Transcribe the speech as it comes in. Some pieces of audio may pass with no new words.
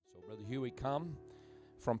Hughey come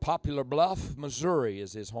from Poplar Bluff, Missouri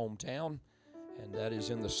is his hometown, and that is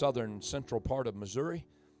in the southern central part of Missouri,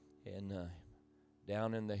 and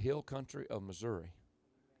down in the hill country of Missouri.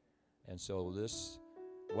 And so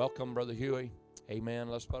welcome, Brother Hughey. Amen.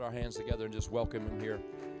 Let's put our hands together and just welcome him here.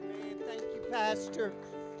 Amen. Thank you, Pastor.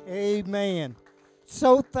 Amen.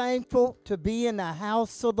 So thankful to be in the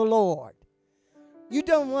house of the Lord. You've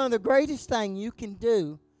done one of the greatest things you can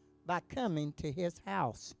do by coming to his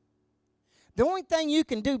house. The only thing you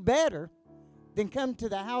can do better than come to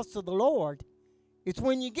the house of the Lord is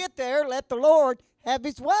when you get there, let the Lord have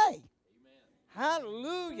his way. Amen.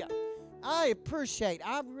 Hallelujah. I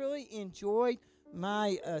really enjoyed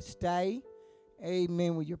my stay,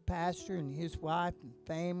 amen, with your pastor and his wife and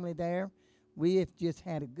family there. We have just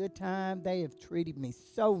had a good time. They have treated me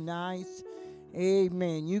so nice.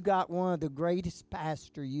 Amen. You got one of the greatest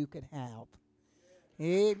pastors you could have.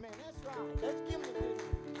 Amen. That's right. Let's give him a good one.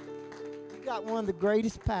 You got one of the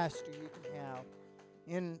greatest pastors you can have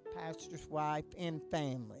in pastor's wife and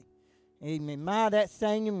family. Amen. That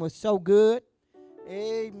singing was so good.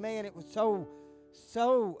 Amen. It was so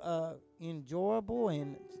enjoyable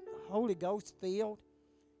and Holy Ghost filled.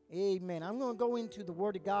 Amen. I'm going to go into the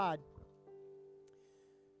Word of God.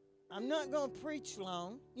 I'm not going to preach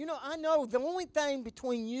long. You know, I know the only thing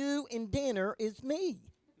between you and dinner is me.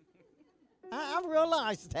 I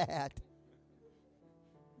realize that.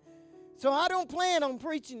 So I don't plan on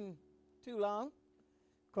preaching too long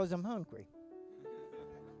because I'm hungry.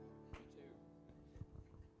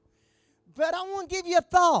 But I want to give you a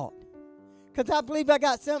thought because I believe I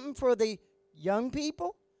got something for the young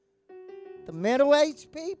people, the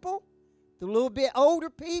middle-aged people, the little bit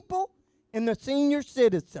older people, and the senior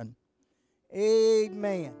citizen.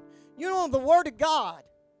 Amen. You know, the Word of God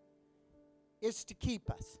is to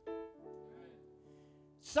keep us.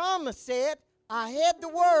 Psalmist said, I had the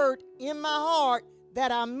Word in my heart that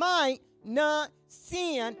I might not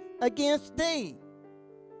sin against thee.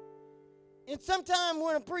 And sometimes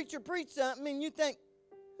when a preacher preaches something and you think,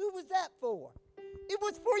 who was that for? It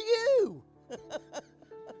was for you.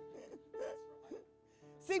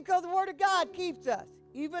 See, because the Word of God keeps us.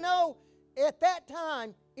 Even though at that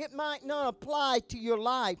time it might not apply to your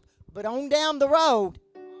life, but on down the road.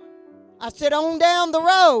 I said on down the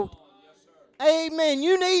road. Amen.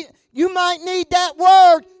 You might need that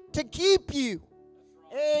word to keep you.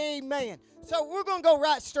 Amen. So we're going to go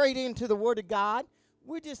right straight into the Word of God.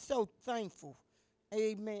 We're just so thankful.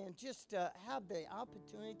 Amen. Just to have the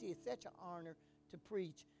opportunity. It's such an honor to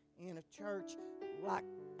preach in a church like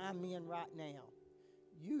I'm in right now.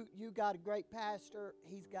 You got a great pastor.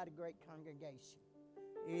 He's got a great congregation.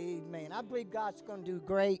 Amen. I believe God's going to do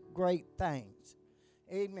great, great things.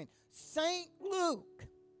 Amen. St. Luke,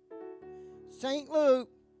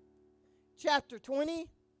 chapter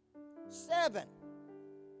 27.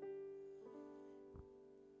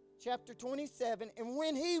 Chapter 27. And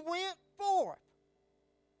when he went forth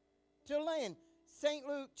to land, St.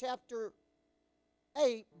 Luke chapter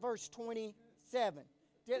 8, verse 27.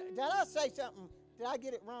 Did I say something? Did I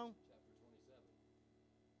get it wrong? Chapter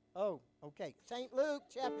 27. Oh, okay. St. Luke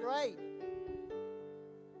chapter 8.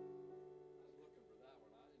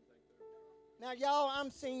 Now, y'all,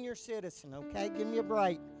 I'm senior citizen, okay? Give me a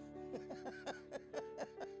break.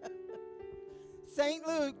 St.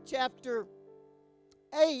 Luke chapter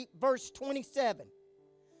 8, verse 27.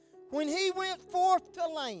 When he went forth to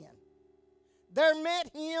land, there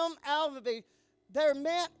met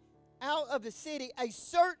out of the city a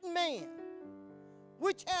certain man,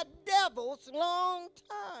 which had devils long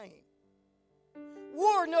time,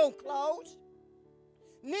 wore no clothes,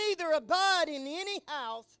 neither abide in any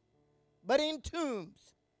house, but in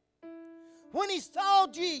tombs. When he saw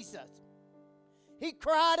Jesus, he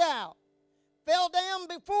cried out, fell down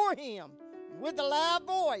before him with a loud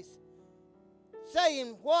voice,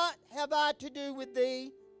 saying, What have I to do with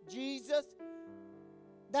thee, Jesus,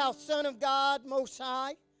 thou Son of God Most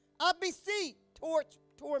High? I beseech,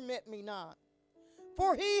 torment me not.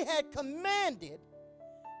 For he had commanded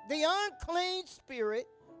the unclean spirit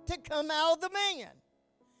to come out of the man,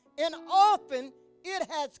 and often it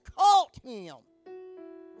has caught him.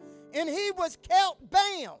 And he was kept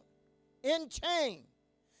bound in chain.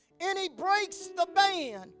 And he breaks the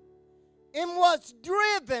band and was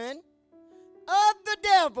driven of the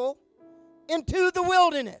devil into the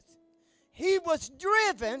wilderness. He was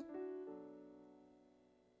driven.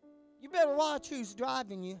 You better watch who's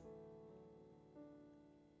driving you.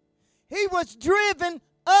 He was driven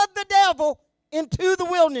of the devil into the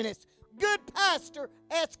wilderness. Good pastor,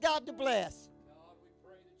 ask God to bless. God, we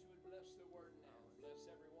pray that you would bless the word now. Bless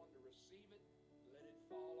everyone to receive it. Let it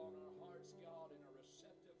fall on our hearts, God, in a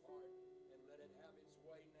receptive heart.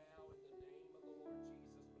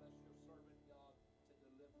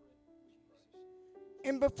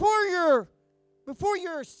 And before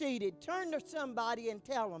you're seated, turn to somebody and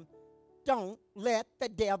tell them, don't let the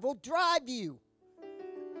devil drive you.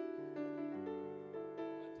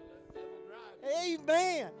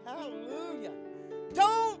 Amen. Hallelujah.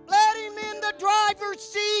 Don't let him in the driver's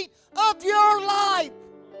seat of your life.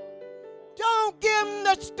 Don't give him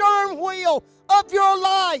the stern wheel of your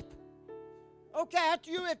life. Okay,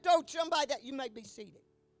 after you have told somebody that, you may be seated.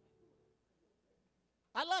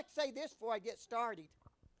 I'd like to say this before I get started.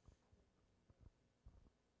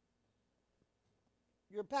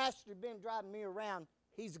 Your pastor's been driving me around.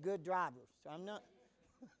 He's a good driver, so I'm not.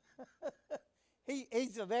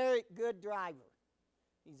 He's a very good driver.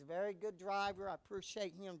 He's a very good driver. I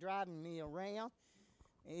appreciate him driving me around.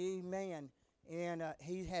 Amen. And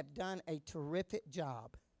he has done a terrific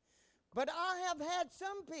job. But I have had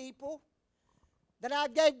some people that I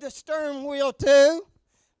gave the steering wheel to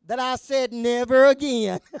that I said, never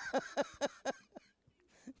again.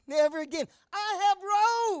 Never again. I have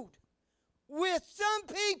rode with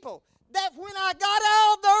some people that when I got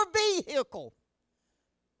out of their vehicle,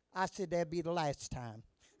 I said, that'd be the last time.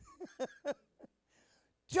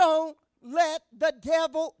 Don't let the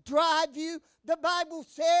devil drive you. The Bible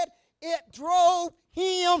said it drove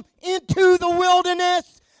him into the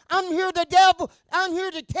wilderness. I'm here to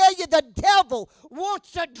tell you the devil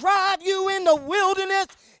wants to drive you in the wilderness.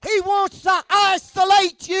 He wants to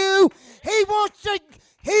isolate you. He wants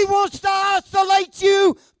to isolate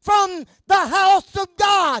you from the house of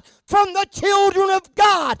God, from the children of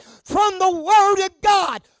God, from the Word of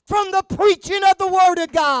God, from the preaching of the Word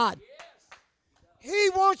of God. He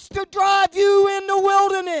wants to drive you in the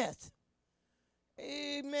wilderness.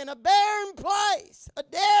 Amen. A barren place, a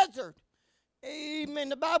desert. Amen.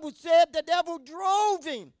 The Bible said the devil drove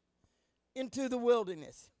him into the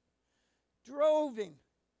wilderness. Drove him.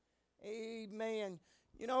 Amen.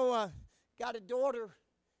 You know, got a daughter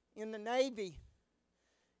in the Navy.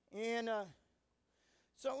 And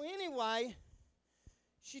so anyway,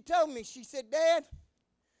 she told me, she said, Dad,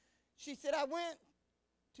 she said, I went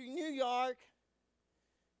to New York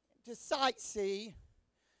to sightsee,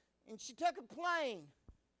 and she took a plane.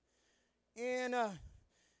 And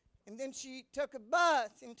then she took a bus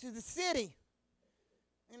into the city.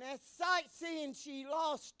 And as sightseeing, she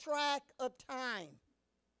lost track of time.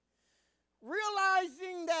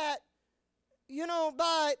 Realizing that, you know,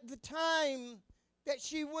 by the time that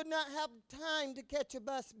she would not have time to catch a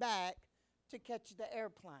bus back to catch the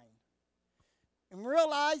airplane. And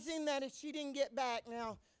realizing that if she didn't get back,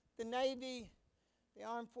 now the Navy, the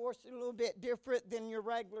Armed Forces, are a little bit different than your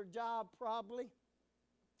regular job probably.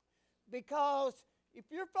 Because if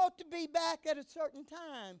you're supposed to be back at a certain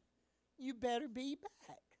time, you better be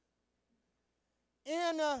back.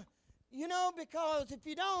 And, you know, because if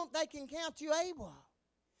you don't, they can count you AWOL.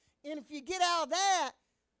 And if you get out of that,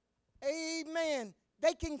 amen,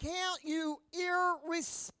 they can count you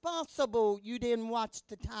irresponsible. You didn't watch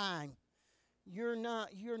the time. You're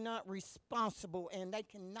not responsible, and they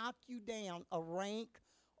can knock you down a rank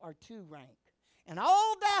or 2 rank. And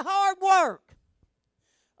all that hard work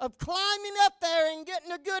of climbing up there and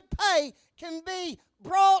getting a good pay can be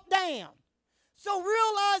brought down. So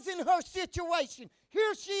realizing her situation,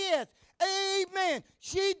 here she is. Amen.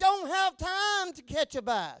 She don't have time to catch a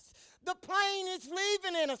bus. The plane is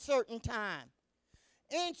leaving in a certain time.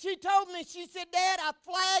 And she told me, she said, Dad, I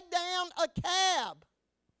flagged down a cab.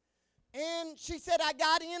 And she said, I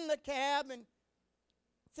got in the cab and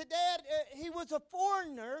said, Dad, he was a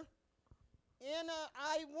foreigner. And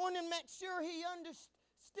I wanted to make sure he understood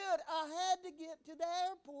I had to get to the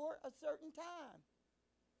airport a certain time.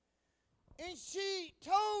 And she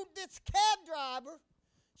told this cab driver,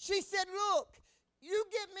 she said, look, you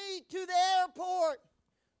get me to the airport,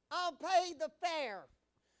 I'll pay the fare.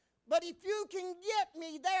 But if you can get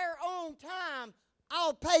me there on time,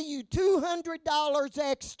 I'll pay you $200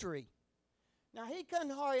 extra. Now, he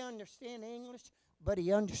couldn't hardly understand English, but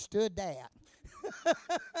he understood that.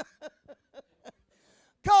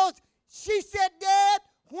 Because she said, Dad,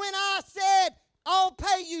 when I said, I'll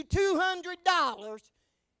pay you $200,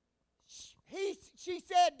 she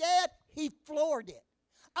said, Dad, he floored it.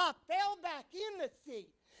 I fell back in the seat.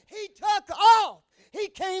 He took off. He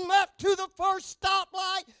came up to the first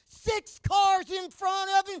stoplight, 6 cars in front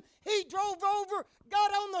of him. He drove over,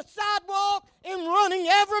 got on the sidewalk, and running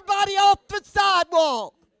everybody off the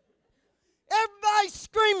sidewalk. Everybody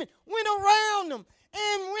screaming, went around them,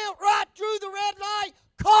 and went right through the red light,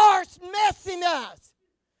 cars messing us.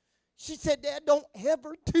 She said, Dad, don't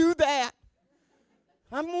ever do that.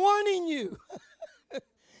 I'm warning you.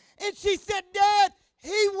 And she said, Dad,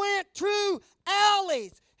 he went through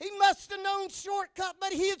alleys. He must have known shortcut,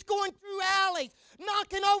 but he is going through alleys.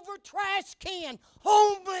 knocking over trash can,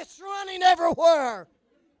 homeless running everywhere.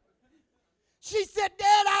 She said,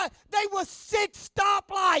 Dad, they was 6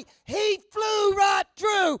 stoplights. He flew right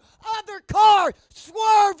through. Other cars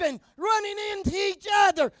swerving, running into each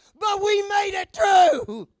other, but we made it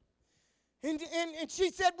through. And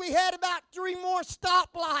she said we had about 3 more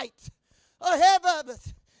stoplights ahead of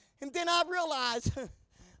us. And then I realized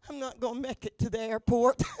I'm not going to make it to the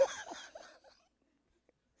airport.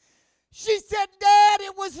 She said, Dad,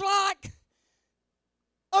 it was like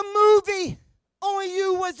a movie, only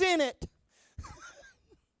you was in it.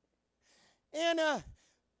 And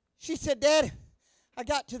she said, Dad, I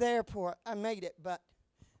got to the airport. I made it, but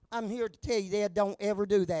I'm here to tell you, Dad, don't ever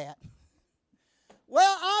do that.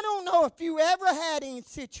 Well, I don't know if you ever had any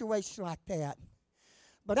situation like that,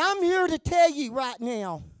 but I'm here to tell you right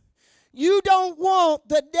now, you don't want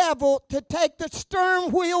the devil to take the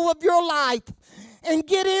steering wheel of your life and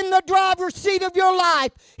get in the driver's seat of your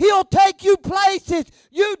life. He'll take you places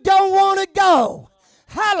you don't want to go.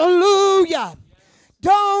 Hallelujah.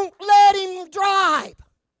 Don't let him drive.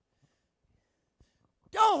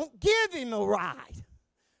 Don't give him a ride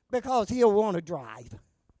because he'll want to drive.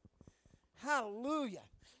 Hallelujah.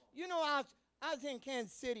 You know, I was in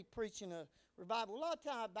Kansas City preaching a revival. A lot of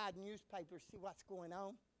times I buy the newspaper to see what's going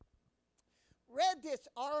on. Read this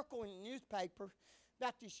article in the newspaper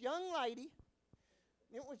about this young lady.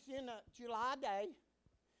 It was in a July day,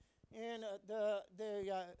 and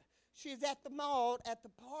she's at the mall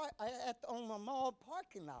on the mall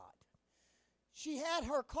parking lot. She had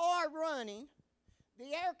her car running,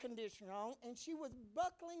 the air conditioner on, and she was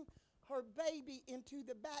buckling her baby into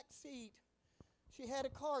the back seat. She had a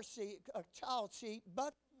car seat, a child seat,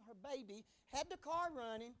 buckling her baby, had the car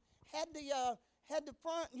running, had the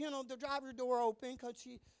front, the driver's door open because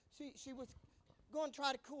she was going to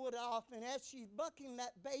try to cool it off. And as she's bucking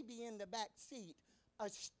that baby in the back seat, a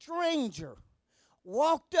stranger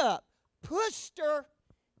walked up, pushed her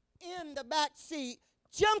in the back seat,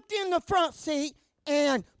 jumped in the front seat,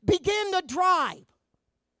 and began to drive.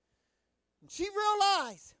 She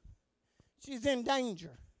realized she's in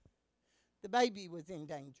danger. The baby was in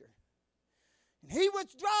danger. And he was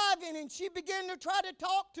driving, and she began to try to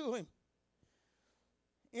talk to him.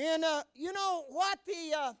 And you know what?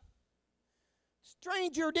 The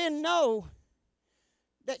stranger didn't know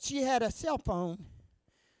that she had a cell phone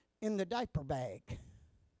in the diaper bag.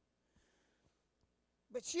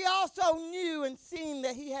 But she also knew and seen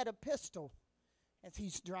that he had a pistol as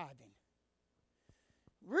he's driving.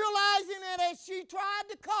 Realizing that as she tried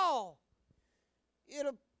to call, it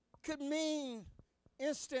could mean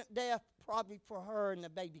instant death probably for her and the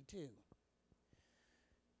baby too.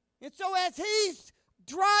 And so as he's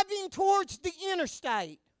driving towards the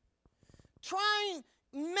interstate,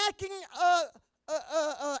 making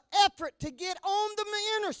an effort to get on the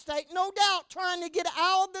interstate, no doubt trying to get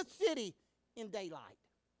out of the city in daylight.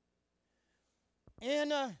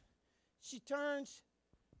 And she turns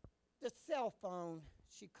the cell phone,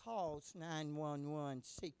 she calls 911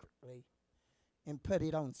 secretly and put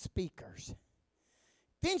it on speakers.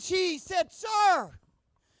 Then she said, Sir,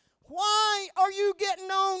 why are you getting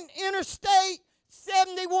on Interstate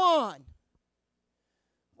 71?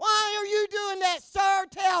 Why are you doing that, sir?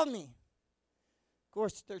 Tell me. Of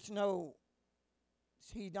course,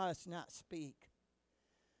 he does not speak.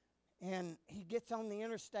 And he gets on the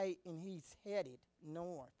interstate and he's headed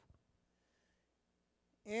north.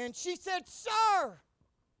 And she said, Sir,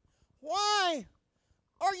 why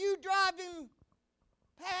are you driving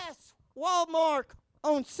past Walmart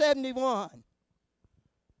on 71?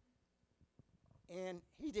 And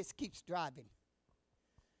he just keeps driving.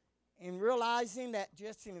 And realizing that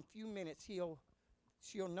just in a few minutes she'll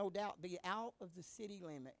no doubt be out of the city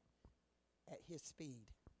limit at his speed.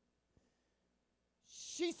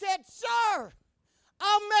 She said, Sir,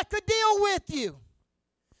 I'll make a deal with you.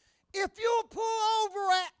 If you'll pull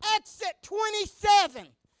over at exit 27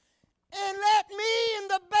 and let me and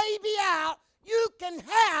the baby out, you can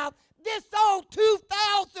have this old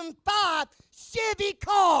 2005 Chevy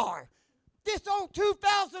car. This old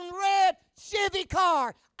 2000 red Chevy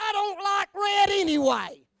car. I don't like red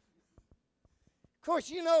anyway. Of course,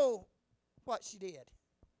 you know what she did.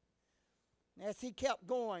 As he kept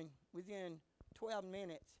going, within 12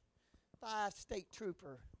 minutes, 5 state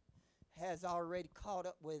trooper has already caught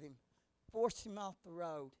up with him, forced him off the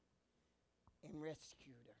road, and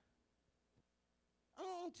rescued her.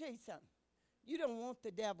 I want to tell you something. You don't want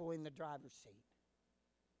the devil in the driver's seat.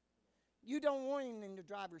 You don't want him in the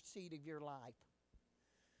driver's seat of your life.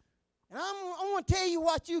 And I want to tell you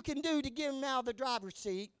what you can do to get him out of the driver's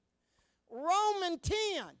seat.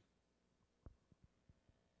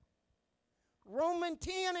 Romans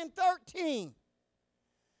 10 and 13.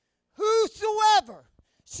 Whosoever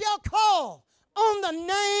shall call on the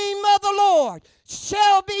name of the Lord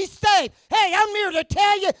shall be saved. Hey, I'm here to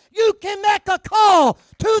tell you, you can make a call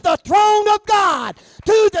to the throne of God,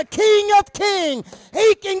 to the King of Kings.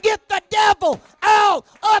 He can get the devil out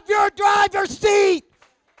of your driver's seat.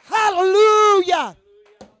 Hallelujah.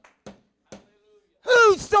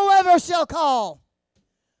 Whosoever shall call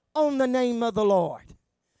on the name of the Lord.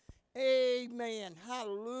 Amen.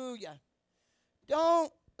 Hallelujah. Don't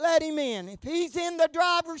let him in. If he's in the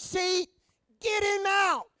driver's seat, get him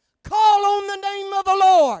out. Call on the name of the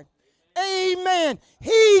Lord. Amen.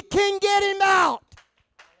 He can get him out.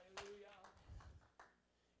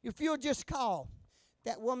 If you'll just call.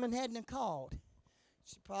 That woman hadn't called.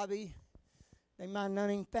 They might not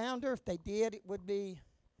even found her. If they did, it would be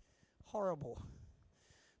horrible.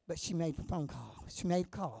 But she made a phone call. She made a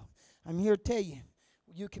call. I'm here to tell you,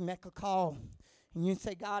 you can make a call. And you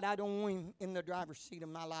say, God, I don't want him in the driver's seat of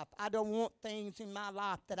my life. I don't want things in my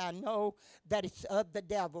life that I know that it's of the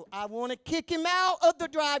devil. I want to kick him out of the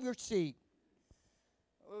driver's seat.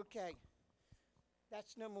 Okay.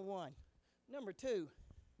 That's number one. Number two,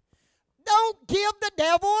 don't give the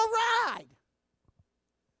devil a ride.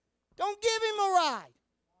 Don't give him a ride.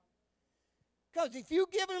 Because if you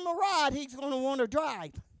give him a ride, he's going to want to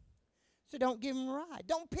drive. So don't give him a ride.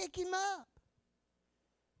 Don't pick him up.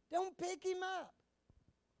 Don't pick him up.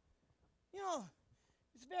 You know,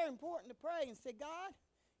 it's very important to pray and say, God,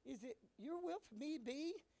 is it your will for me to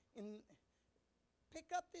be and pick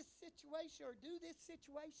up this situation or do this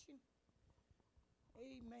situation?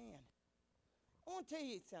 Amen. I want to tell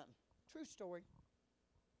you something. True story.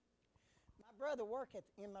 My brother worked at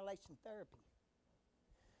inhalation therapy.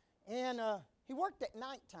 And he worked at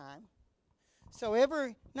nighttime. So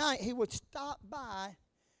every night he would stop by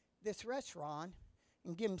this restaurant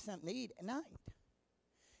and give him something to eat at night.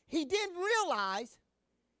 He didn't realize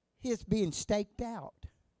he was being staked out.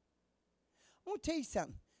 I want to tell you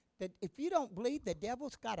something. That if you don't believe the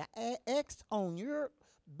devil's got an X on your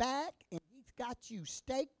back and he's got you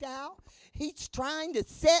staked out, he's trying to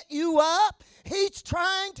set you up, he's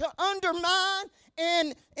trying to undermine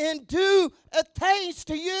and do things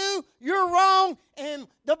to you, you're wrong. And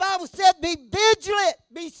the Bible said, be vigilant,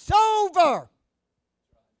 be sober.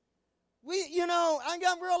 I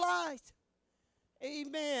got to realize,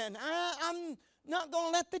 amen, I'm not going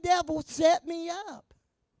to let the devil set me up.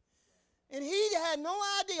 And he had no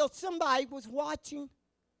idea somebody was watching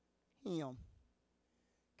him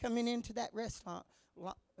coming into that restaurant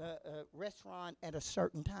at a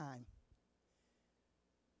certain time.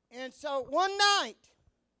 And so one night,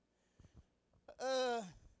 a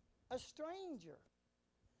stranger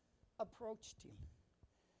approached him.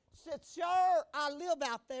 Said, sir, I live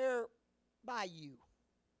out there by you.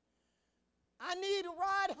 I need a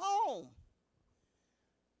ride home.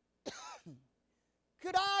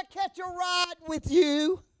 Could I catch a ride with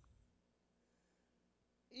you?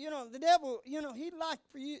 The devil, he'd like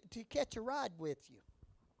for you to catch a ride with you.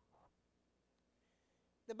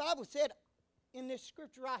 The Bible said in this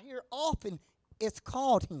scripture right here, often it's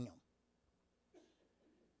called him.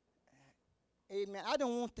 Amen. I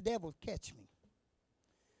don't want the devil to catch me.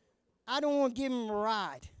 I don't want to give him a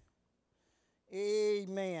ride.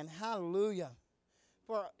 Amen. Hallelujah.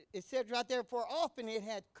 For it said right there, for often it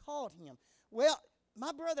had called him. Well,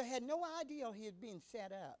 my brother had no idea he was being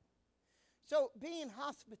set up. So, being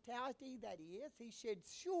hospitality that he is, he said,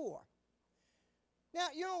 sure. Now,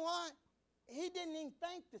 you know what? He didn't even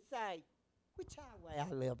think to say, which highway I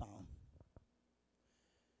live on?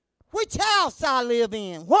 Which house I live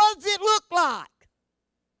in? What does it look like?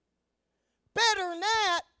 Better than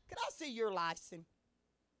that, could I see your license?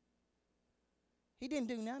 He didn't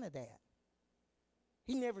do none of that.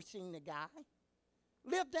 He never seen the guy.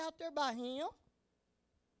 Lived out there by him.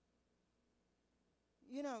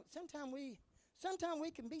 Sometimes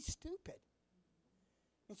we can be stupid.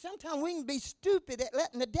 And sometimes we can be stupid at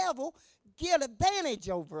letting the devil get advantage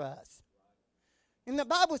over us. And the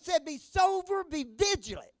Bible said, be sober, be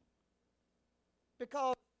vigilant.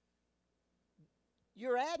 Because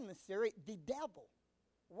your adversary, the devil,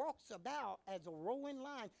 walks about as a roaring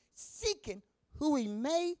lion, seeking who he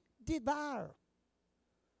may devour.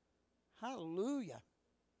 Hallelujah.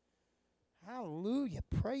 Hallelujah.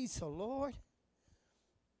 Praise the Lord.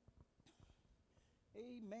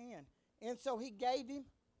 Amen. And so he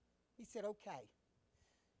said, okay.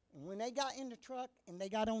 And when they got in the truck and they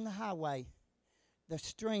got on the highway, the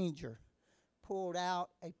stranger pulled out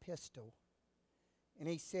a pistol. And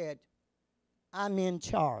he said, I'm in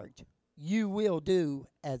charge. You will do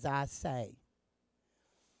as I say.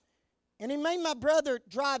 And he made my brother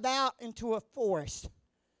drive out into a forest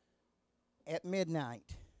at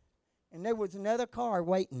midnight. And there was another car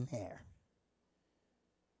waiting there.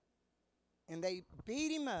 And they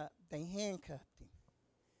beat him up. They handcuffed him.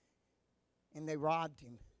 And they robbed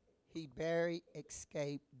him. He barely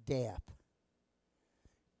escaped death.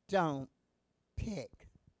 Don't pick.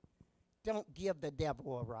 Don't give the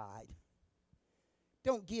devil a ride.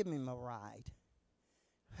 Don't give him a ride.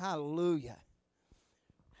 Hallelujah.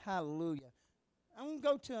 Hallelujah. I'm going to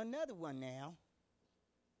go to another one now.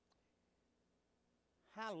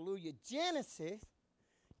 Hallelujah. Genesis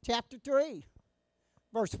chapter 3,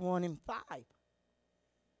 verse 1 and 5.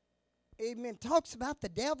 Amen. Talks about the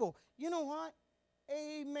devil. You know what?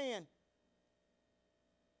 Amen.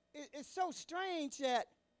 It's so strange that,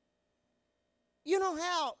 you know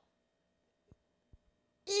how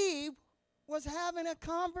Eve was having a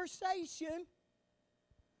conversation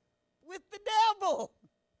with the devil.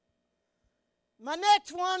 My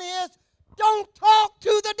next one is, don't talk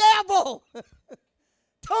to the devil.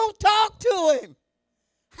 Don't talk to him.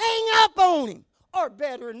 Hang up on him. Or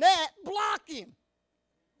better than that, block him.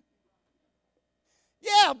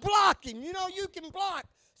 Yeah, block him. You know, you can block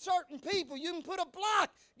certain people. You can put a block.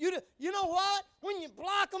 You know what? When you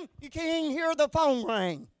block them, you can't even hear the phone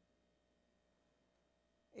ring.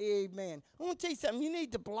 Amen. I want to tell you something. You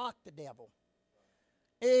need to block the devil.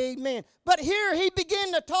 Amen. But here he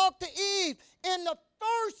began to talk to Eve. And the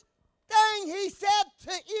first thing he said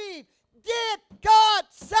to Eve, did God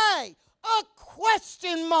say? A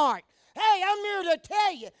question mark. Hey, I'm here to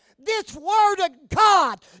tell you, this word of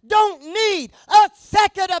God don't need a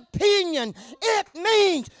second opinion. It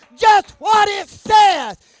means just what it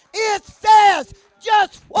says. It says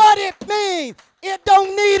just what it means. It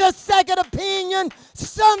don't need a second opinion.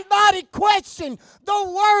 Somebody question the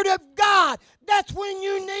word of God. That's when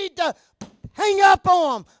you need to hang up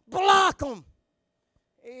on them, block them.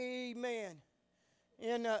 Amen.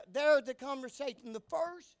 And there's the conversation. The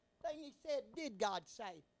first thing he said, did God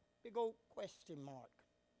say? Big old question mark.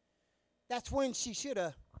 That's when she should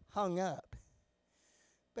have hung up.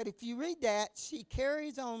 But if you read that, she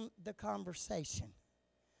carries on the conversation.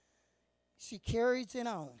 She carries it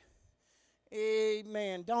on.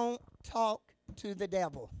 Amen. Don't talk to the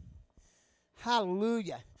devil.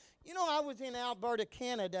 Hallelujah. You know, I was in Alberta,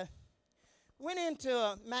 Canada. Went into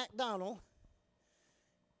a McDonald's.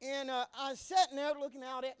 And I was sitting there looking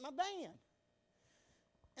out at my van.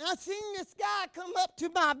 And I seen this guy come up to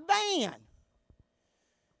my van.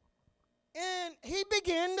 And he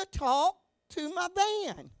began to talk to my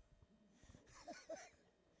van.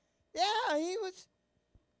 Yeah, he was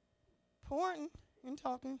pointing and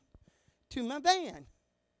talking to my van.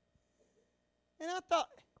 And I thought,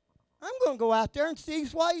 I'm going to go out there and see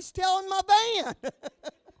what he's telling my van.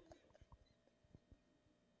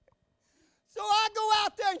 So I go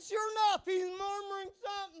out there, and sure enough, he's murmuring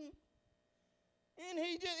something. And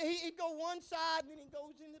he go one side, and then he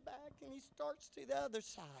goes in the back, and he starts to the other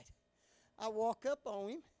side. I walk up on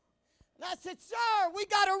him, and I said, sir, we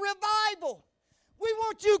got a revival. We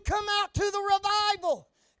want you to come out to the revival.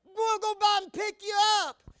 We'll go by and pick you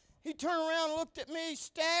up. He turned around and looked at me,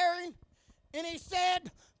 staring, and he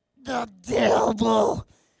said, the devil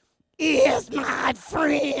is my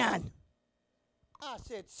friend. I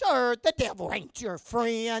said, sir, the devil ain't your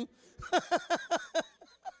friend.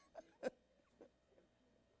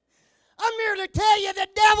 I'm here to tell you the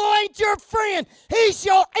devil ain't your friend. He's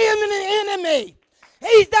your imminent enemy.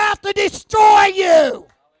 He's out to destroy you.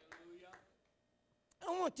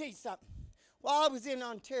 I want to tell you something. While I was in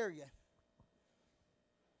Ontario,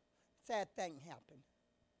 sad thing happened.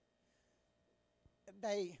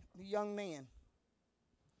 The young man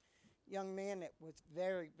that was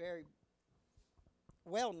very, very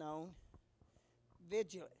well known,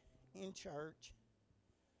 vigilant in church,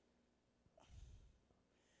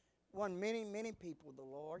 won many, many people to the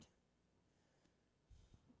Lord.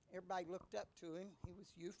 Everybody looked up to him. He was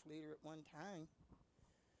youth leader at one time.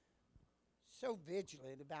 So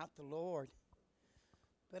vigilant about the Lord.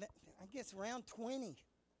 But I guess around 20,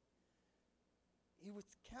 he was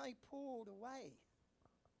kind of pulled away.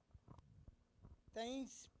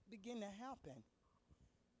 Things began to happen.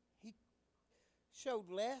 He showed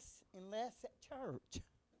less and less at church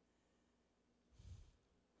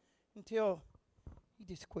until he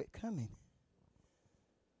just quit coming.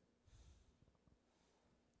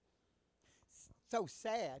 So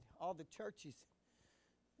sad. All the churches,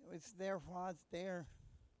 was there.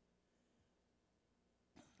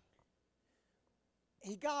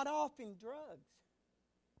 He got off in drugs.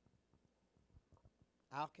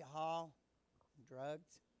 Alcohol,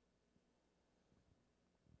 drugs.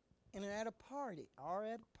 And at a party,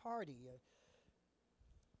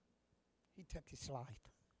 he took his life.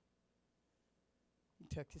 He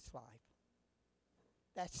took his life.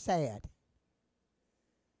 That's sad.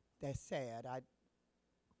 That's sad.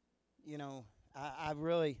 I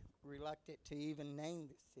really reluctant to even name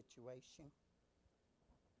this situation.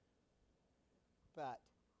 But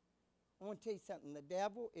I want to tell you something. The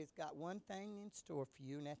devil has got one thing in store for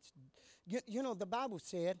you, and that's, the Bible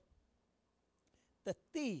said, the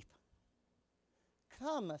thief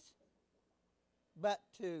cometh but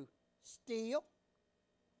to steal,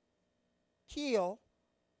 kill,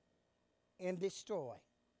 and destroy.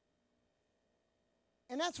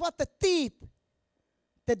 And that's what the thief,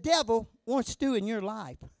 the devil, wants to do in your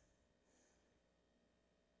life.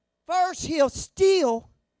 First, he'll steal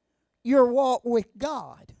your walk with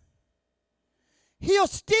God. He'll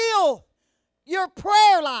steal your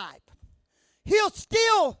prayer life. He'll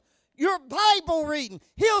steal your Bible reading.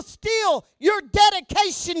 He'll steal your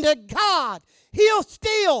dedication to God. He'll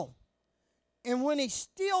steal. And when he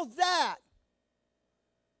steals that,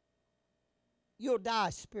 you'll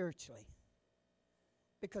die spiritually.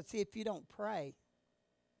 Because see, if you don't pray,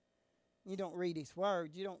 you don't read his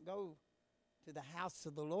word, you don't go to the house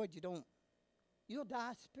of the Lord, you'll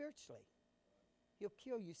die spiritually. He'll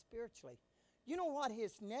kill you spiritually. You know what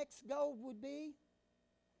his next goal would be?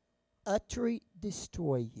 Utterly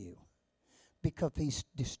destroy you. Because if he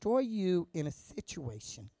destroy you in a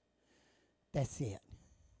situation, that's it.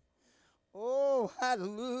 Oh,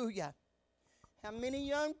 hallelujah. How many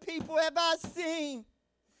young people have I seen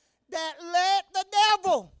that let the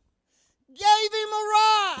devil gave him a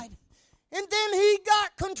ride, and then he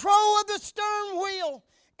got control of the stern wheel,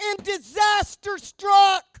 and disaster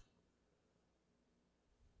struck.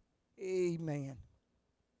 Amen.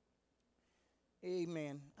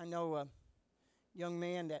 Amen. I know a young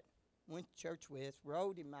man that went to church with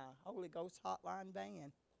rode in my Holy Ghost hotline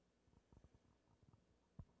van.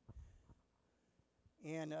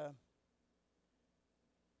 And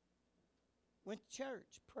went to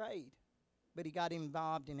church, prayed, but he got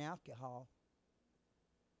involved in alcohol.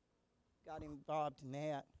 Got involved in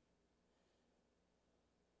that.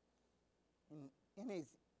 And in his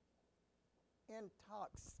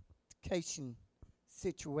intoxication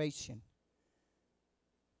situation,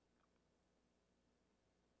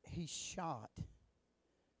 he shot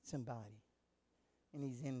somebody. And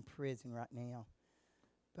he's in prison right now.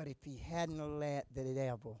 But if he hadn't let the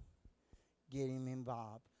devil get him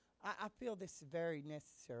involved, I feel this is very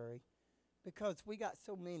necessary because we got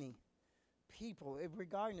so many people,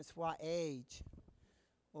 regardless of what age.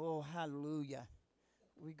 Oh, hallelujah.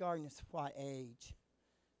 Regardless of what age.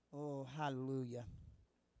 Oh, hallelujah.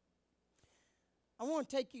 I want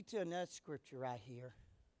to take you to another scripture right here.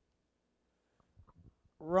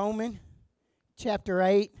 Romans chapter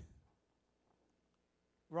 8.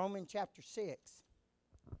 Romans chapter 6.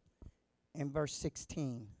 And verse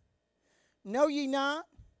 16. Know ye not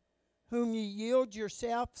whom ye yield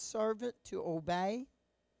yourself servant to obey?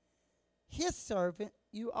 His servant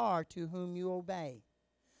you are to whom you obey.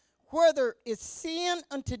 Whether is sin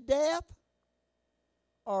unto death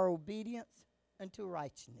or obedience unto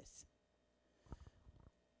righteousness.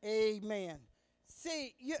 Amen.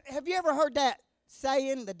 See, have you ever heard that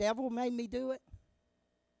saying, the devil made me do it?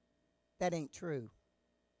 That ain't true.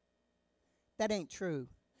 That ain't true.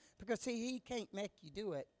 Because, see, he can't make you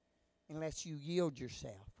do it unless you yield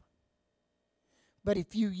yourself. But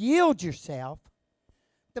if you yield yourself,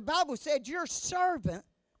 the Bible said you're a servant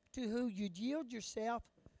to who you yield yourself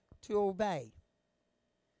to obey.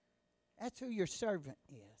 That's who your servant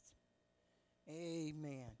is.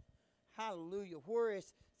 Amen. Hallelujah.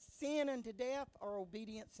 Whereas sin unto death or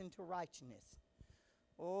obedience unto righteousness.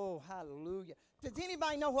 Oh, hallelujah. Does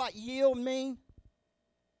anybody know what yield mean?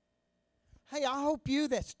 Hey, I hope you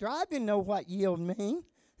that's driving know what yield mean.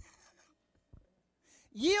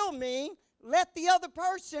 Yield mean let the other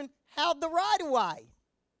person have the right of way.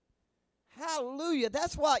 Hallelujah.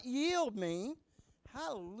 That's what yield mean.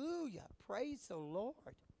 Hallelujah. Praise the Lord.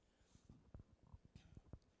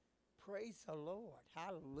 Praise the Lord.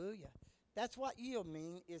 Hallelujah. That's what yield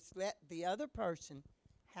mean, is let the other person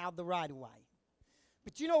have the right of way.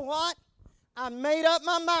 But you know what? I made up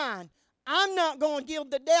my mind. I'm not going to give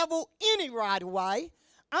the devil any right of way.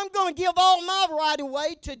 I'm going to give all my right of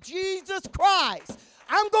way to Jesus Christ.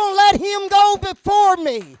 I'm going to let him go before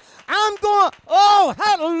me. I'm going, oh,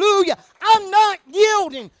 hallelujah. I'm not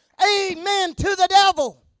yielding, amen, to the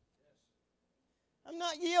devil. I'm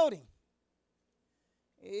not yielding.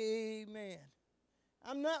 Amen.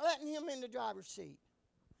 I'm not letting him in the driver's seat.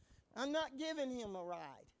 I'm not giving him a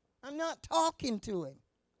ride. I'm not talking to him.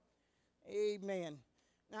 Amen.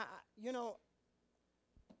 Now, you know,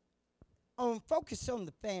 on Focus on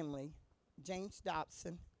the Family, James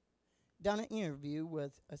Dobson done an interview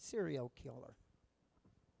with a serial killer.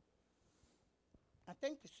 I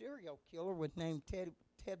think the serial killer was named Ted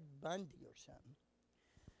Bundy or something.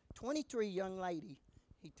 23 young lady,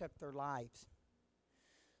 he took their lives.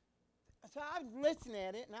 So I was listening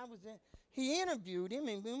at it, and he interviewed him,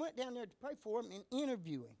 and we went down there to pray for him and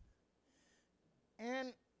interview him.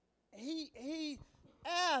 And he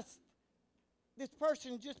asked this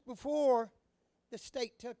person just before the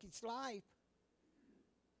state took his life,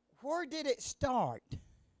 where did it start?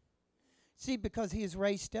 See, because he was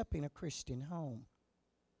raised up in a Christian home.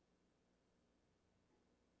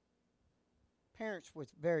 Parents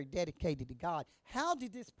was very dedicated to God. How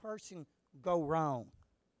did this person go wrong?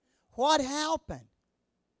 What happened?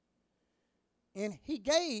 And he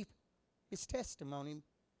gave his testimony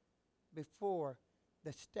before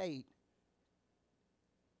the state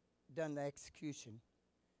done the execution.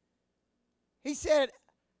 He said,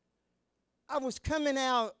 I was coming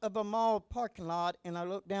out of a mall parking lot, and I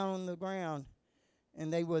looked down on the ground,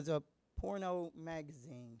 and there was a porno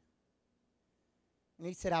magazine. And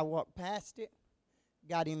he said, I walked past it,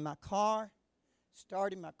 got in my car,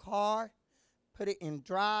 started my car, put it in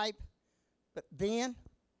drive, but then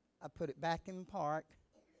I put it back in park,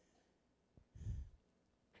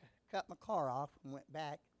 cut my car off, and went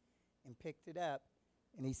back and picked it up.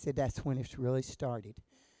 And he said, that's when it's really started.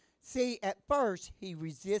 See, at first, he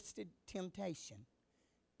resisted temptation,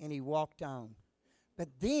 and he walked on. But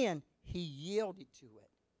then he yielded to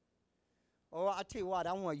it. Oh, I tell you what,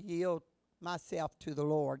 I want to yield myself to the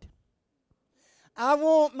Lord. I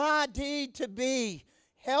want my deed to be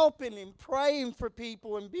helping and praying for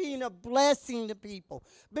people and being a blessing to people.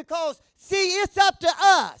 Because, see, it's up to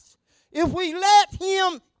us if we let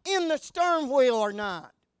him in the stern wheel or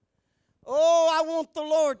not. Oh, I want the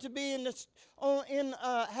Lord to be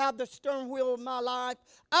have the stern wheel of my life.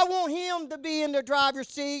 I want him to be in the driver's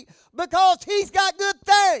seat because he's got good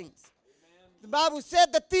things. The Bible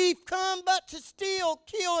said the thief come but to steal,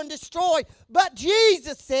 kill, and destroy. But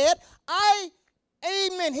Jesus said,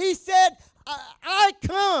 amen. He said, I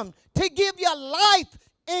come to give you life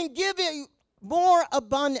and give it more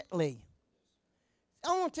abundantly.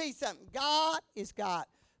 I want to tell you something. God has got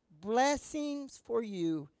blessings for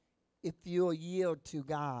you if you'll yield to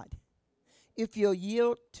God. If you'll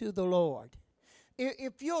yield to the Lord.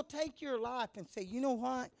 If you'll take your life and say, you know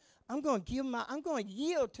what? I'm going to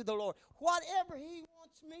yield to the Lord. Whatever he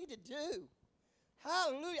wants me to do.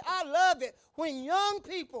 Hallelujah. I love it when young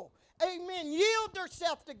people, amen, yield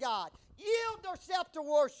themselves to God. Yield themselves to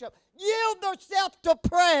worship. Yield themselves to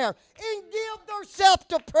prayer. And give themselves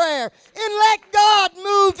to prayer. And let God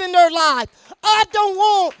move in their life. I don't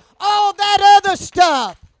want all that other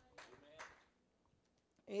stuff.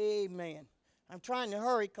 Amen. I'm trying to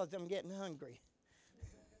hurry because I'm getting hungry.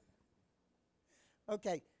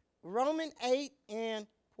 Okay. Romans 8 and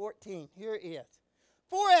 14. Here it is.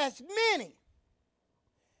 For as many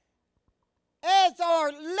as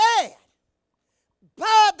are led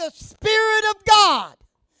by the Spirit of God,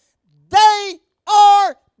 they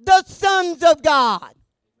are the sons of God.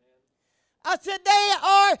 I said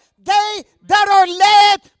they that are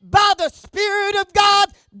led by the Spirit of God,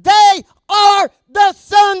 they are the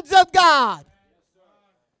sons of God.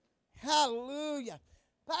 Hallelujah.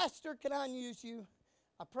 Pastor, can I use you?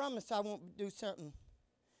 I promise I won't do something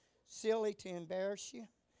silly to embarrass you.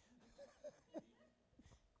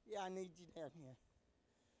 Yeah, I need you down here.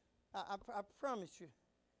 I promise you.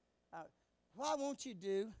 What I want you to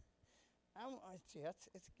do,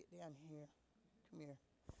 let's get down here. Come here.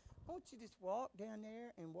 I want you to just walk down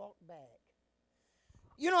there and walk back.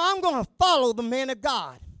 You know, I'm going to follow the man of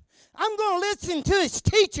God. I'm going to listen to his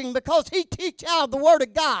teaching because he teaches out of the Word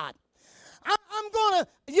of God. I'm going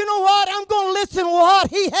to, you know what? I'm going to listen to what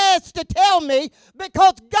he has to tell me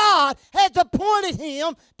because God has appointed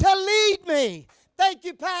him to lead me. Thank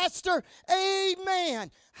you, Pastor. Amen.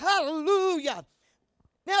 Hallelujah.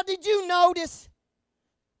 Now, did you notice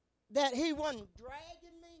that he wasn't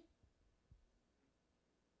dragging me?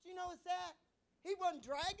 Did you notice that? He wasn't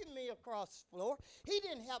dragging me across the floor. He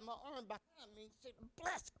didn't have my arm behind me and said,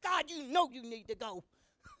 bless God, you know you need to go.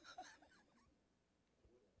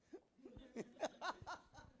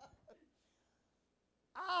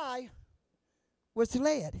 I was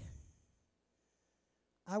led.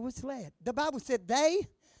 I was led. The Bible said they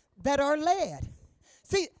that are led.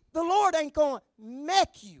 See, the Lord ain't going to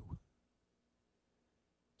make you.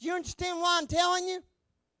 Do you understand why I'm telling you?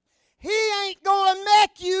 He ain't going to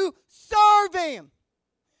make you serve him.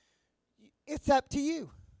 It's up to you.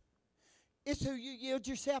 It's who you yield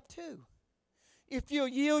yourself to. If you'll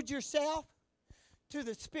yield yourself to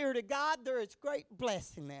the Spirit of God, there is great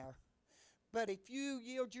blessing there. But if you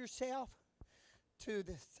yield yourself to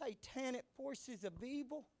the satanic forces of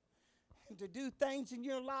evil and to do things in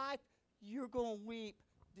your life, you're going to weep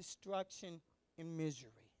destruction and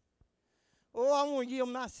misery. Oh, I want to yield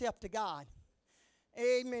myself to God.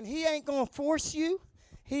 Amen. He ain't going to force you.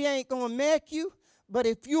 He ain't going to make you. But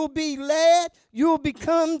if you'll be led, you'll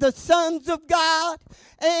become the sons of God.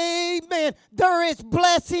 Amen. There is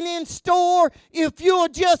blessing in store if you'll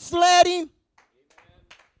just let Him.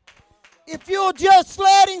 If you'll just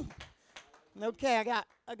let Him. Okay, I got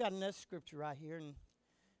another scripture right here in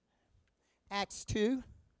Acts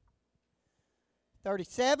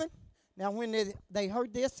 2:37. Now when they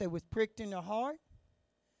heard this, they was pricked in their heart.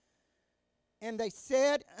 And they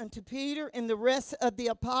said unto Peter and the rest of the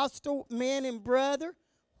apostle, men and brother,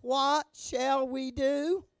 what shall we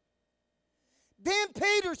do? Then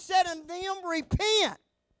Peter said unto them, repent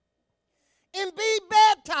and be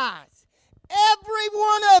baptized, every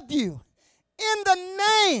one of you, in the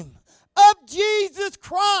name of Jesus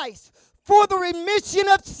Christ, for the remission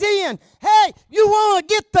of sin. Hey, you want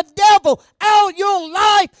to get the devil out of your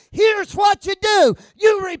life? Here's what you do.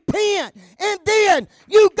 You repent, and then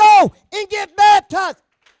you go and get baptized.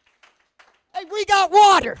 Hey, we got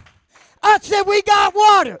water. I said we got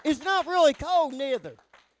water. It's not really cold neither.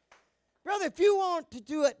 Brother, if you want to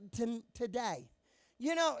do it today,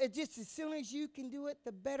 you know, it's just as soon as you can do it,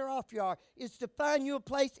 the better off you are. It's to find you a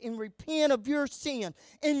place and repent of your sin.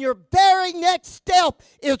 And your very next step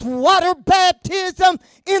is water baptism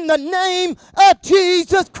in the name of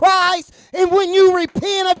Jesus Christ. And when you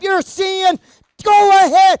repent of your sin, go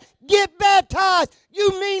ahead, get baptized.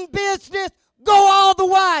 You mean business, go all the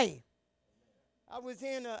way. I was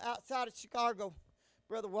in outside of Chicago,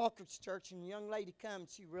 Brother Walker's church, and a young lady come.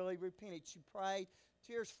 She really repented. She prayed,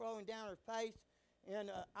 tears flowing down her face.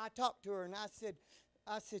 And I talked to her, and I said,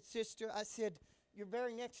 sister, I said, your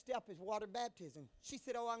very next step is water baptism. She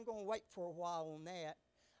said, oh, I'm going to wait for a while on that.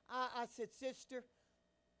 I said, sister,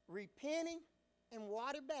 repenting and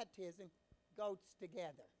water baptism goes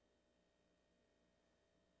together.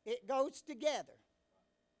 It goes together.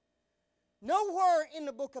 Nowhere in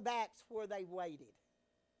the book of Acts where they waited.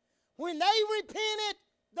 When they repented,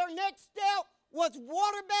 their next step was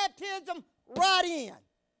water baptism right in.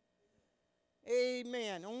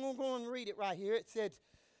 Amen. I'm going to go and read it right here. It says,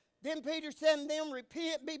 then Peter said to them,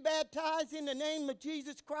 repent, be baptized in the name of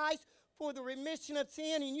Jesus Christ for the remission of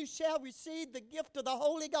sin, and you shall receive the gift of the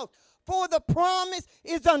Holy Ghost. For the promise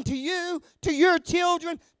is unto you, to your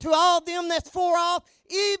children, to all them that's far off,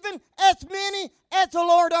 even as many as the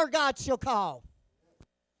Lord our God shall call.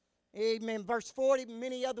 Amen. Verse 40,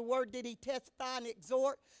 many other words did he testify and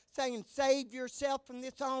exhort, saying, save yourself from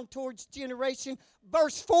this on towards generation.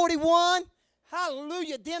 Verse 41,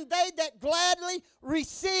 hallelujah. Then they that gladly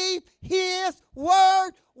received his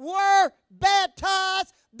word were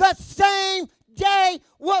baptized. The same day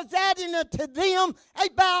was added unto them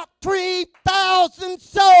about 3,000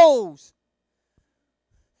 souls.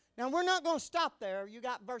 Now we're not going to stop there. You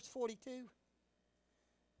got verse 42?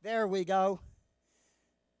 There we go.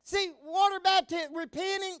 See, water baptism,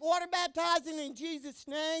 repenting, water baptizing in Jesus'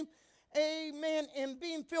 name, amen, and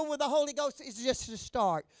being filled with the Holy Ghost is just the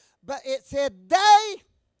start. But it said, they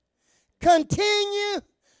continue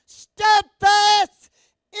steadfast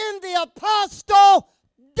in the apostle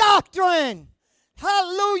doctrine.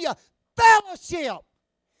 Hallelujah. Fellowship.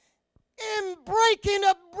 In breaking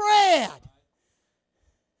of bread.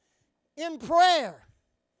 In prayer.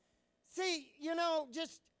 See, you know,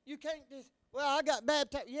 you can't just, well, I got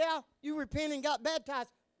baptized. Yeah, you repented and got baptized.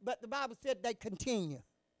 But the Bible said they continue.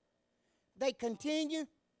 They continue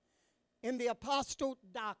in the apostle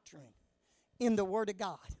doctrine, in the Word of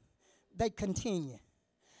God. They continue.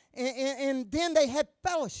 And then they had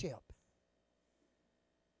fellowship.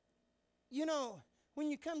 You know,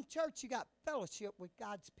 when you come to church, you got fellowship with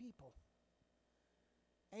God's people.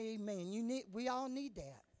 Amen. We all need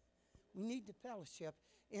that. We need the fellowship.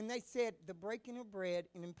 And they said the breaking of bread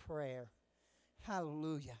and in prayer.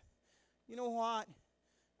 Hallelujah. You know what?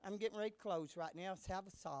 I'm getting ready to close right now. Let's have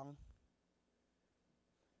a song.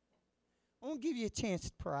 I want to give you a chance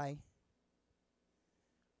to pray.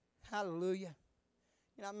 Hallelujah.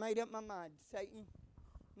 And I made up my mind, Satan,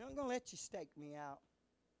 I'm not going to let you stake me out.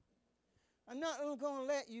 I'm not going to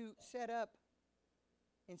let you set up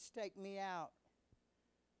and stake me out.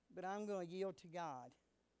 But I'm going to yield to God.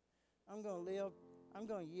 I'm going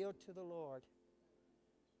to yield to the Lord.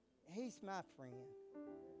 He's my friend.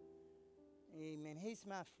 Amen. He's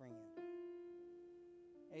my friend.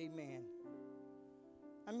 Amen.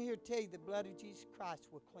 I'm here to tell you the blood of Jesus Christ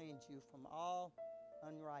will cleanse you from all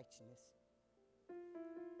unrighteousness.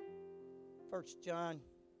 1 John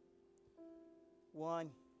 1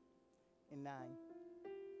 and 9.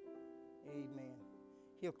 Amen.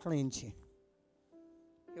 He'll cleanse you.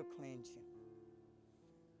 He'll cleanse you.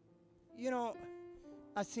 You know,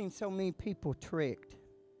 I've seen so many people tricked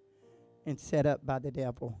and set up by the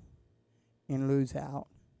devil and lose out.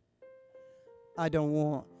 I don't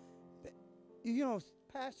want. You know,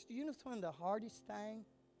 Pastor, you know some of the hardest thing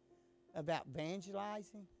about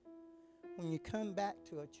evangelizing? When you come back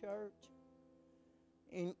to a church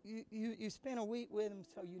and you spend a week with them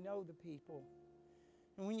so you know the people.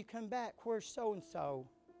 And when you come back, where's so-and-so?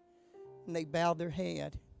 And they bow their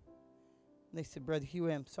head. And they said, Brother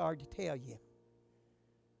Hughey, I'm sorry to tell you.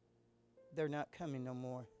 They're not coming no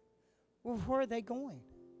more. Well, where are they going?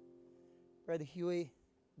 Brother Hughey,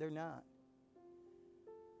 they're not.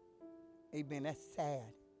 Amen. That's sad.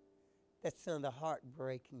 That's some of the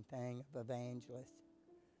heartbreaking thing of evangelists.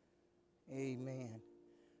 Amen.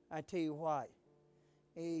 I tell you what.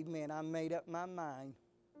 Amen. I made up my mind.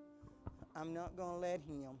 I'm not going to let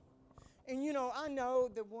him. And you know, I know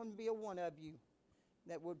there wouldn't be a one of you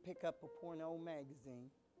that would pick up a porno magazine.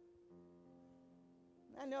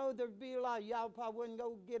 I know there'd be a lot of y'all probably wouldn't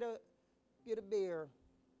go get a beer.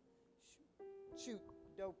 Shoot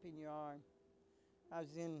dope in your arm. I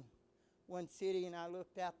was in one city and I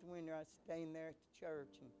looked out the window. I was staying there at the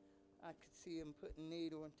church and I could see them putting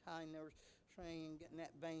needle and tying their string and getting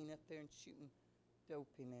that vein up there and shooting dope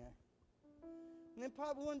in there. And there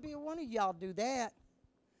probably wouldn't be one of y'all do that.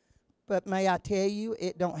 But may I tell you,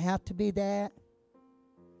 it don't have to be that.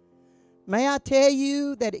 May I tell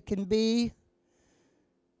you that it can be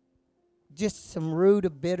just some root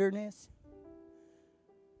of bitterness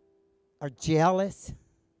or jealous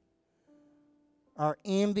or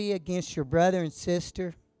envy against your brother and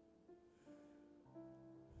sister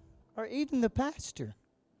or even the pastor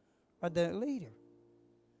or the leader.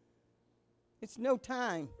 It's no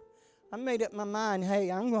time. I made up my mind,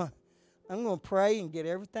 hey, I'm going to pray and get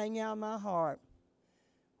everything out of my heart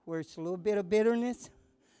where it's a little bit of bitterness,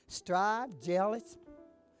 strife, jealous,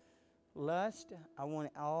 lust. I want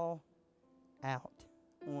it all out.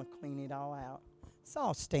 I want to clean it all out. So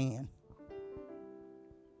I'll stand.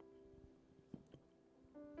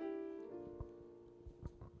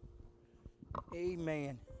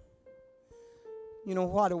 Amen. You know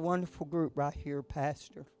what a wonderful group right here,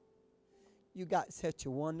 Pastor. You got such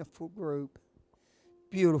a wonderful group.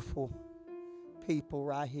 Beautiful people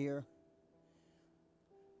right here.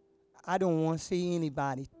 I don't want to see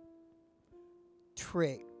anybody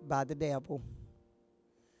tricked by the devil.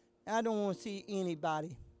 I don't want to see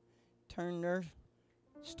anybody turn their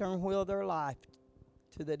stern wheel of their life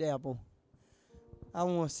to the devil. I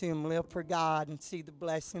want to see them live for God and see the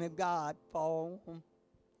blessing of God fall on them.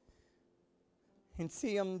 And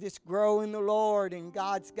see them just grow in the Lord and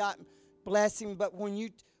God's got blessing. But when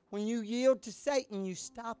you yield to Satan, you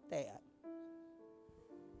stop that.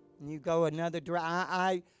 And you go another direction.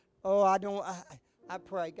 I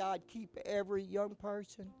pray, God, keep every young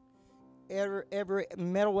person, every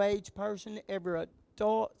middle-aged person, every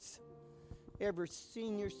adult, every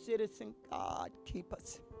senior citizen. God, keep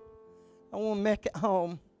us. I want to make it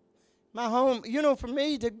home. My home, you know, for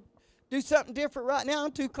me to do something different right now,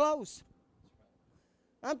 I'm too close.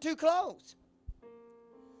 I'm too close.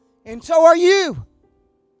 And so are you.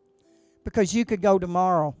 Because you could go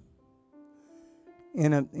tomorrow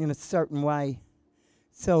in a certain way.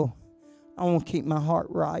 So I want to keep my heart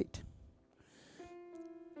right.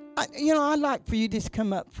 I'd like for you to just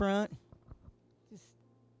come up front. Just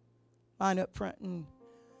line up front and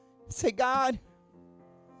say, God,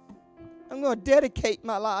 I'm going to dedicate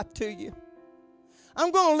my life to you.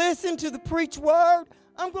 I'm going to listen to the preached word.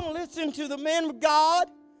 I'm going to listen to the man of God.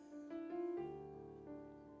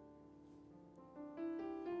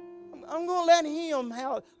 I'm going to let him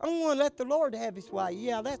have, I'm going to let the Lord have his way.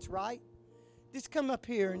 Yeah, that's right. Just come up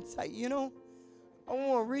here and say, I want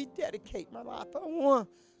to rededicate my life. I want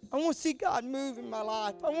to see God move in my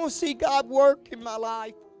life. I want to see God work in my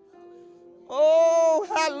life. Oh,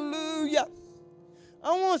 hallelujah.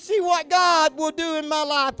 I want to see what God will do in my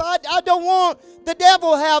life. I don't want the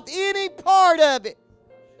devil to have any part of it.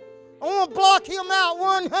 I want to block him out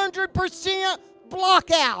 100%.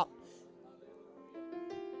 Block out.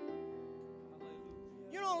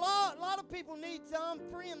 A lot of people need to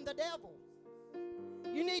unfriend the devil.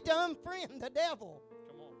 You need to unfriend the devil.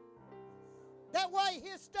 Come on. That way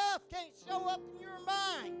his stuff can't show up in your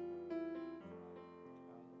mind.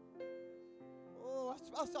 Oh, that's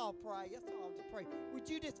let's all pray. Let's all just pray. Would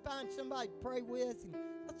you just find somebody to pray with, and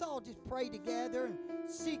let's all just pray together and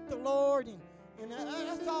seek the Lord, and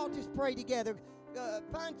let's all just pray together.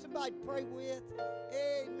 Find somebody to pray with.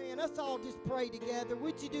 Amen. Let's all just pray together.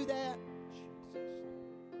 Would you do that?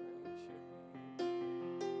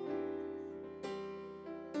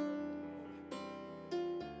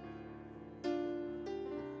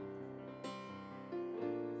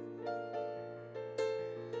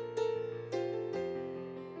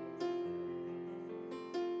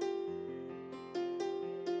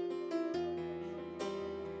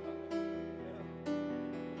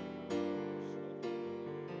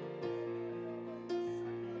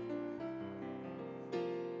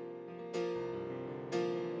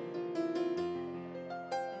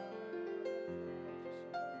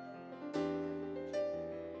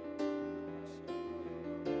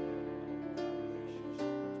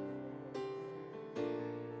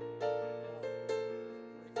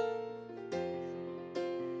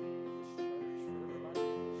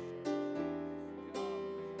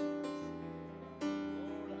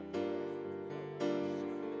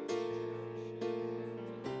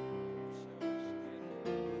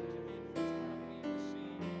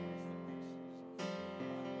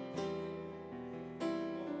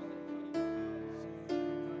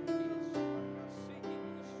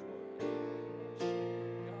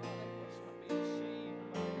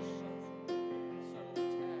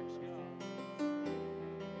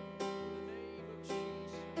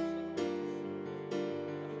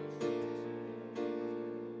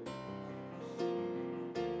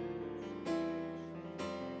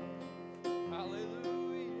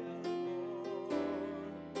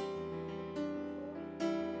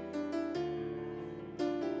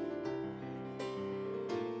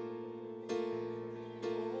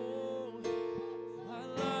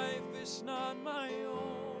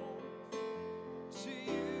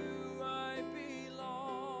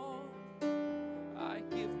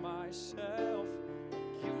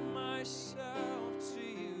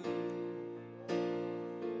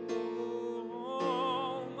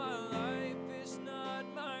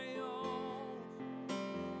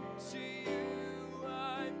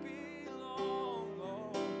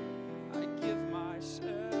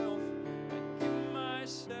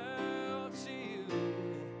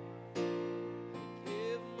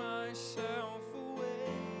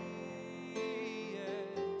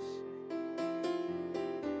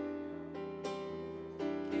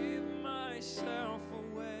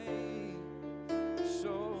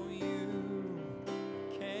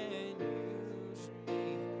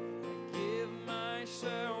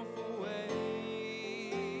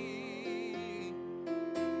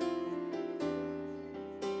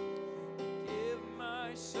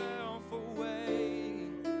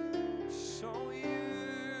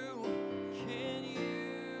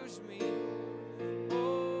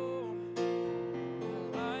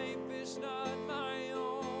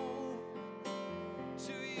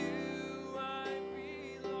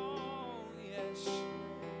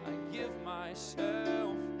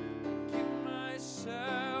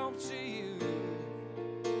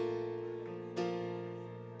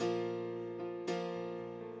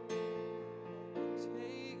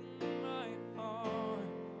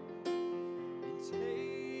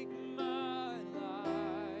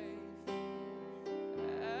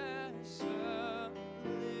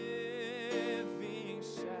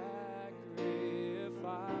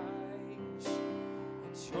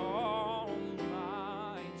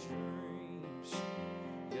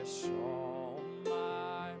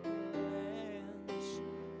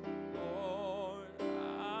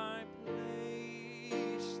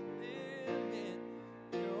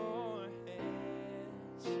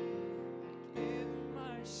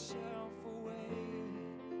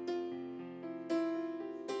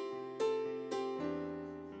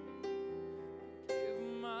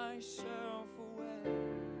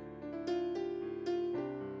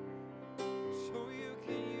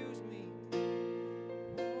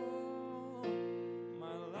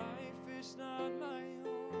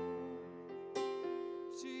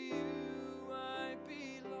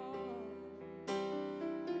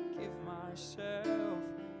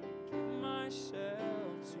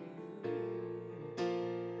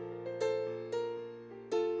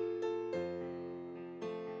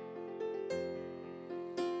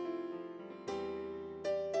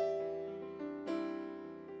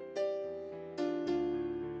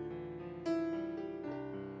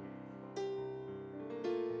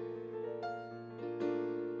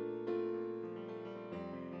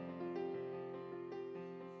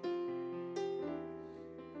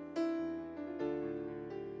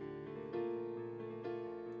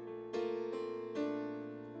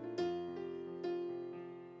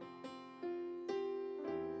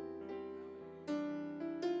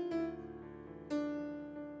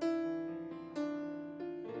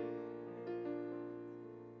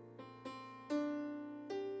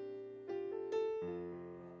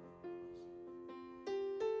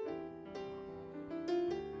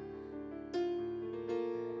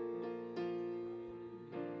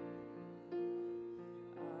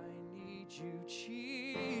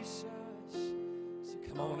 Jesus.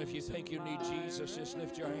 Come on, if you think you need Jesus, just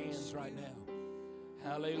lift your hands right now.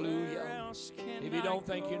 Hallelujah. If you don't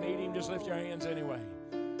think you need Him, just lift your hands anyway.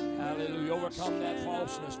 Hallelujah. Overcome that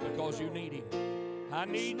falseness because you need Him. I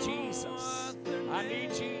need Jesus. I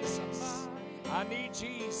need Jesus. I need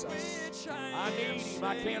Jesus. I need Him.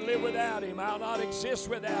 I can't live without Him. I'll not exist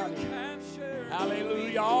without Him.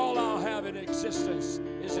 Hallelujah. All I'll have in existence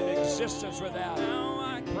is an existence without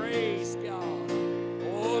Him. Praise God.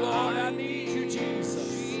 Oh Lord, I need you,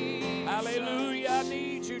 Jesus. Hallelujah. I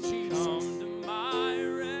need you, Jesus.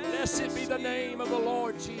 Blessed be the name of the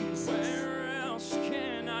Lord Jesus. Where else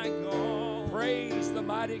can I go? Praise the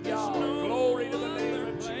mighty God. Glory to the name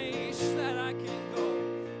of Jesus. That I can go.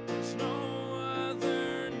 There's no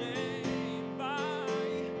other name by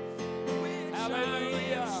which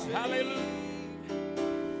Hallelujah. I am Hallelujah.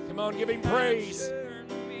 Come on, give Him praise.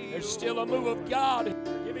 There's still a move of God.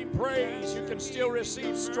 Give Him praise. You can still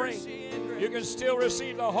receive strength. You can still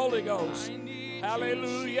receive the Holy Ghost.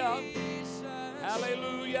 Hallelujah.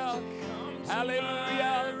 Hallelujah.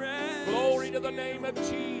 Hallelujah. Glory to the name of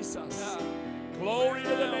Jesus. Glory to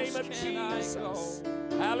the name of Jesus.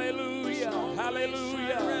 Hallelujah.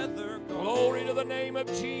 Hallelujah. Glory to the name of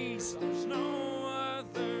Jesus. There's no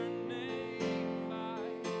other name by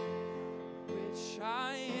which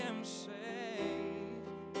I am saved.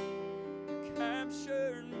 You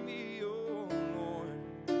captured me, oh Lord,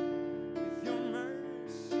 with your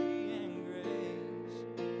mercy and grace.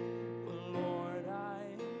 But Lord, I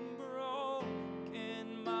am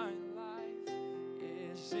broken. My life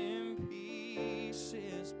is in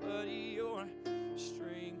pieces, but your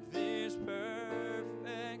strength is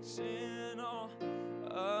perfect in all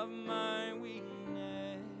of my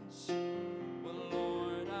weakness. Well,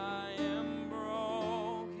 Lord, I am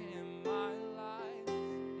broken. My life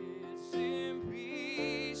is in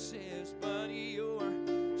pieces, but your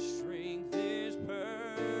strength is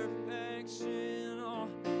perfect in all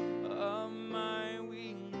of my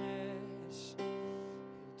weakness.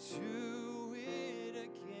 Do it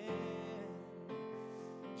again,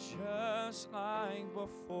 just like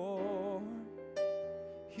before.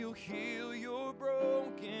 He'll heal your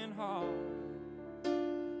broken heart.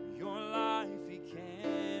 Your life He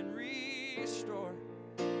can restore.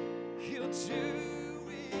 He'll do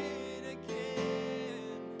it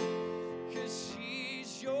again, 'cause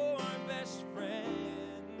He's your best friend.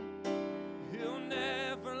 He'll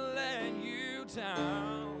never let you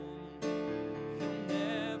down. He'll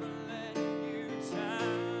never let you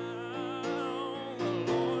down.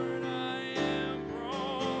 Lord, I am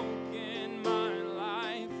broken. My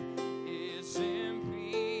life is in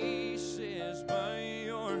pieces, but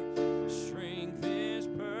your strength is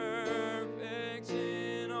perfect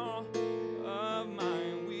in all of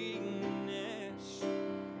my weakness.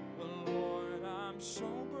 But Lord, I'm so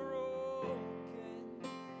broken,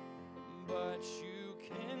 but you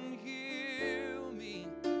can heal me.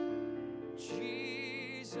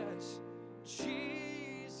 Jesus,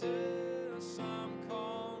 Jesus, I'm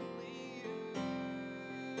calling you.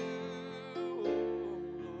 Oh, Lord,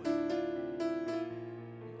 I'm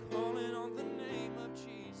calling on the name of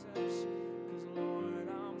Jesus, 'cause Lord,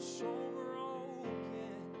 I'm so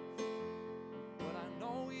broken, but I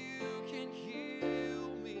know you can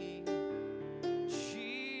heal me.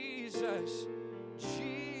 Jesus,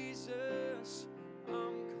 Jesus,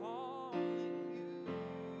 I'm calling you,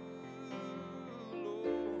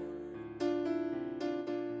 Lord.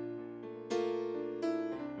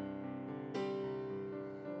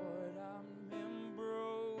 Lord, I'm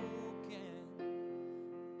broken,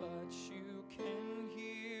 but you can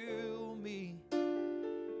heal me.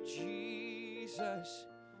 Jesus,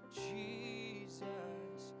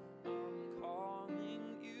 Jesus, I'm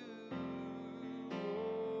calling you, oh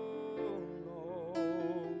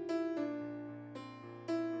Lord.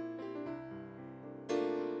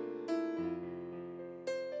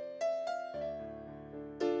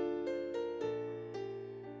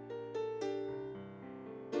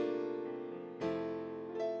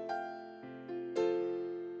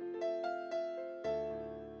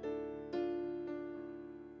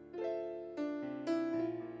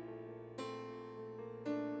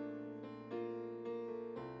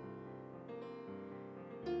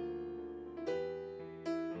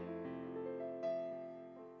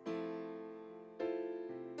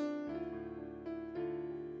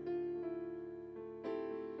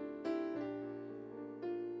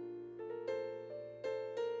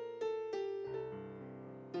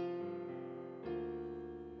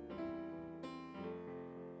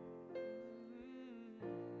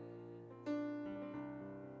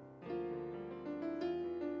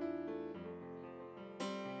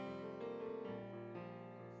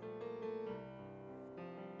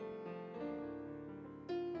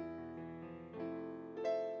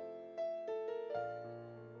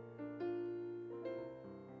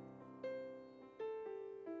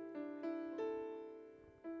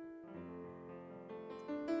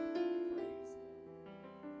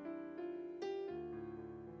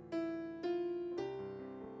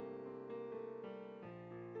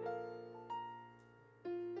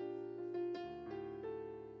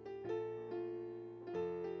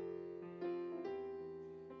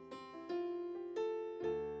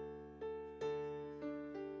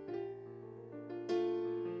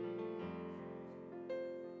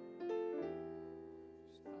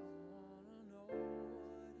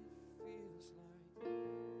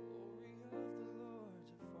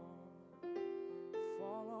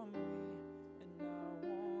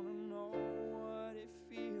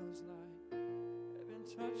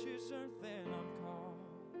 touches earth and I'm caught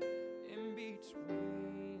in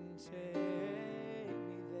between. Take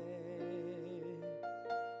me there.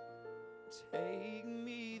 Take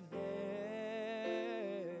me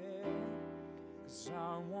there. 'Cause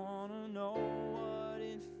I wanna know what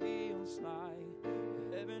it feels like.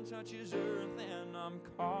 Heaven touches earth and I'm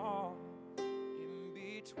caught in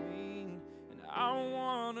between. And I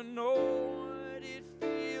wanna know what it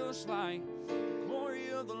feels like. The glory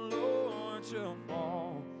of the Lord to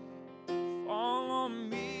fall on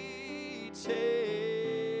me.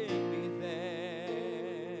 Take me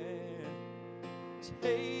there.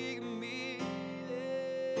 Take me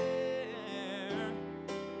there.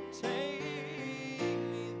 Take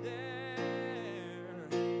me there.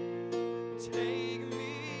 Take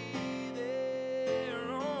me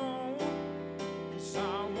there. Oh, 'cause I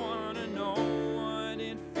wanna know what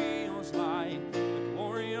it feels like. The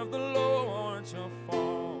glory of the Lord to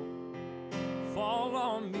fall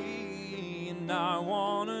on me. And I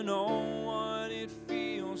wanna know what it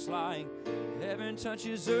feels like. Heaven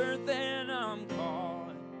touches earth and I'm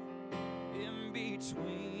caught in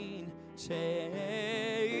between.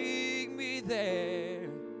 Take me there.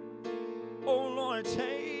 Oh Lord,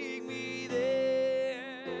 take me there.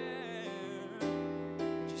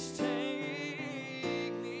 Just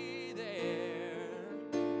take me there.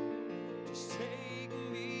 Just take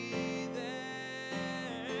me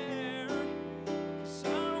there. 'Cause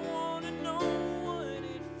I wanna know what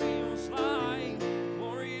it feels like. The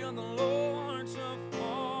glory of the Lord to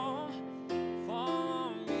fall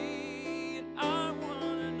on me. And I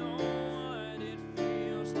wanna know what it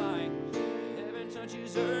feels like. Heaven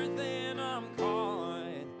touches earth and I'm caught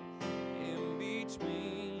in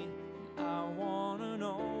between. I wanna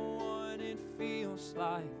know what it feels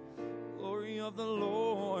like. Glory of the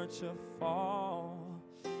Lord to fall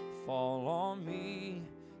on me.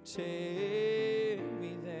 Take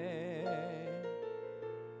me there.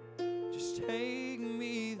 Just take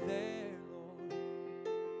me there, Lord.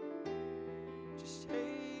 Just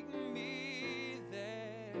take me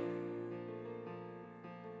there.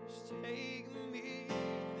 Just take me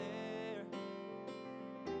there.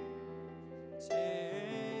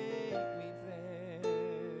 Take me there.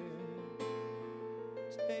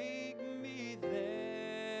 Take me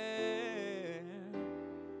there.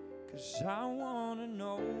 'Cause I wanna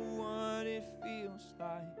know what it feels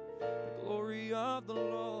like. The glory of the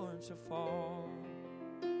Lord to fall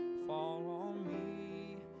on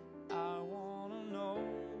me. I wanna know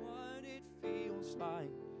what it feels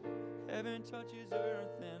like. Heaven touches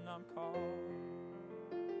earth and I'm caught